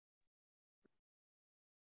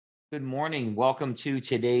Good morning. Welcome to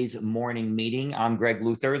today's morning meeting. I'm Greg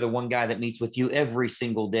Luther, the one guy that meets with you every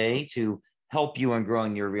single day to help you in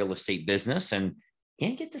growing your real estate business. And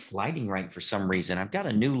can't get this lighting right for some reason. I've got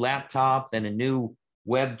a new laptop, then a new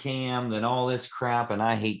webcam, then all this crap, and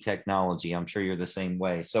I hate technology. I'm sure you're the same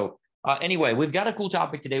way. Anyway, we've got a cool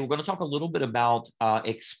topic today. We're going to talk a little bit about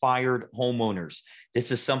expired homeowners. This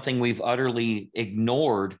is something we've utterly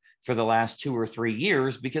ignored for the last 2 or 3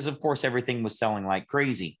 years because, of course, everything was selling like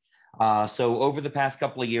crazy. So over the past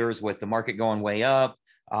couple of years, with the market going way up,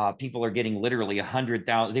 people are getting literally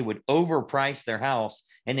 100,000. They would overprice their house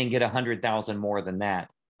and then get 100,000 more than that.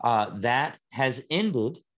 That has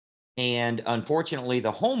ended. And unfortunately,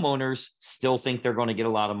 the homeowners still think they're going to get a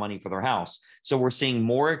lot of money for their house. So we're seeing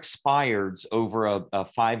more expireds over a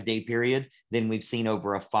 5-day period than we've seen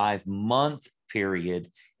over a 5-month period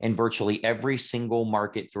in virtually every single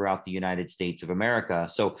market throughout the United States of America.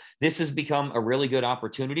 So this has become a really good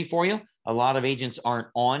opportunity for you. A lot of agents aren't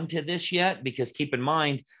on to this yet because keep in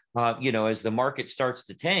mind, as the market starts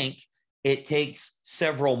to tank, it takes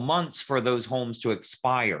several months for those homes to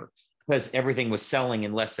expire because everything was selling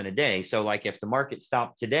in less than a day. So like if the market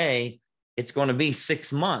stopped today, it's going to be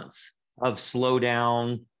 6 months of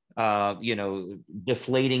slowdown,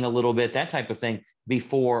 deflating a little bit, that type of thing,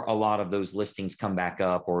 before a lot of those listings come back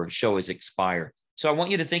up or show as expired. So I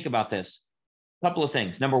want you to think about this. A couple of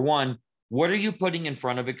things. Number one, what are you putting in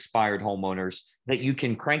front of expired homeowners that you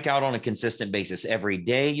can crank out on a consistent basis? Every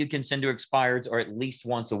day you can send to expireds, or at least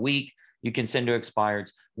once a week you can send to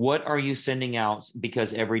expireds. What are you sending out?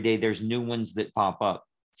 Because every day there's new ones that pop up.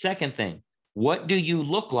 Second thing, what do you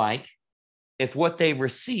look like if what they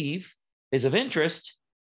receive is of interest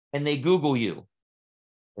and they Google you?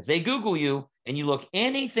 If they Google you and you look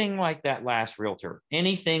anything like that last realtor,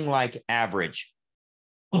 anything like average,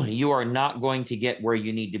 you are not going to get where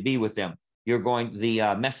you need to be with them.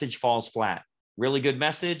 The message falls flat. Really good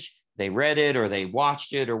message. They read it or they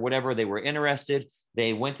watched it or whatever. They were interested.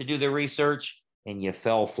 They went to do their research and you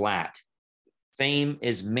fell flat. Fame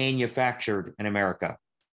is manufactured in America.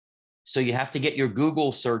 So you have to get your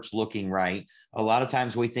Google search looking right. A lot of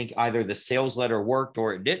times we think either the sales letter worked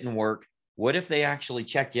or it didn't work. What if they actually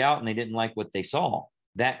checked you out and they didn't like what they saw?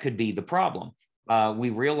 That could be the problem. We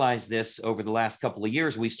realized this over the last couple of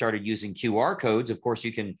years. We started using QR codes. Of course,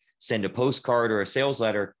 you can send a postcard or a sales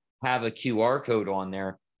letter, have a QR code on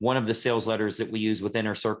there. One of the sales letters that we use with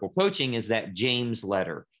Inner Circle Coaching is that James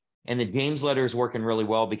letter. And the James letter is working really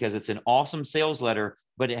well because it's an awesome sales letter,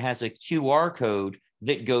 but it has a QR code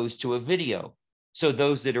that goes to a video. So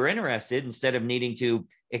those that are interested, instead of needing to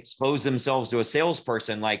expose themselves to a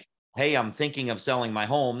salesperson like, hey, I'm thinking of selling my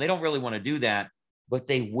home, they don't really want to do that, but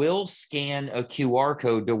they will scan a QR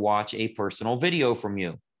code to watch a personal video from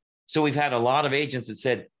you. So we've had a lot of agents that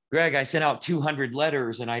said, Greg, I sent out 200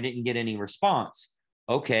 letters and I didn't get any response.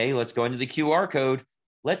 Okay, let's go into the QR code.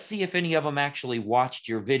 Let's see if any of them actually watched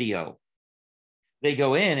your video. They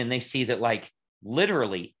go in and they see that like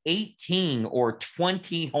literally 18 or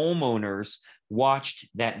 20 homeowners watched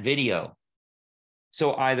that video.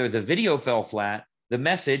 So either the video fell flat, the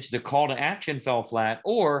message, the call to action fell flat,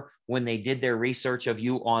 or when they did their research of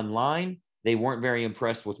you online, they weren't very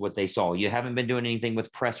impressed with what they saw. You haven't been doing anything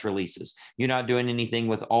with press releases. You're not doing anything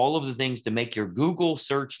with all of the things to make your Google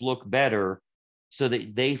search look better so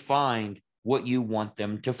that they find what you want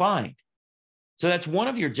them to find. So that's one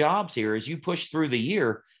of your jobs here as you push through the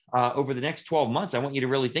year. Over the next 12 months, I want you to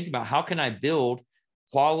really think about how can I build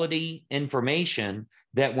quality information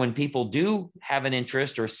that when people do have an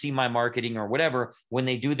interest or see my marketing or whatever, when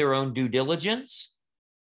they do their own due diligence,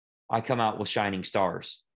 I come out with shining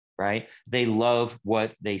stars, right? They love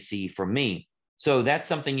what they see from me. So that's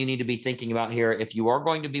something you need to be thinking about here. If you are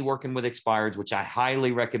going to be working with expireds, which I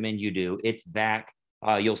highly recommend you do, it's back.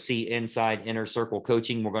 You'll see inside Inner Circle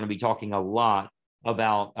Coaching, we're going to be talking a lot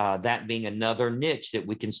about that being another niche that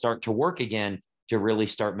we can start to work again to really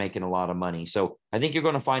start making a lot of money. So I think you're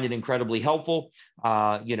going to find it incredibly helpful,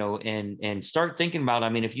 and start thinking about, I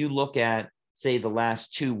mean, if you look at, say, the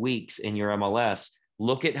last 2 weeks in your MLS,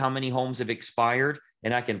 look at how many homes have expired,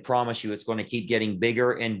 and I can promise you it's going to keep getting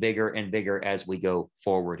bigger and bigger and bigger as we go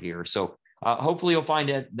forward here. So hopefully you'll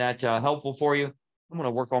find that helpful for you. I'm going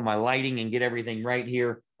to work on my lighting and get everything right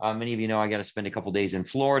here. Many of you know I got to spend a couple days in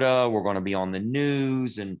Florida. We're going to be on the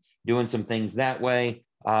news and doing some things that way,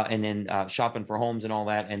 and then shopping for homes and all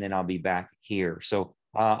that. And then I'll be back here. So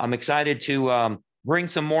I'm excited to bring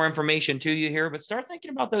some more information to you here, but start thinking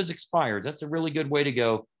about those expireds. That's a really good way to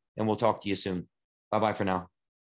go. And we'll talk to you soon. Bye-bye for now.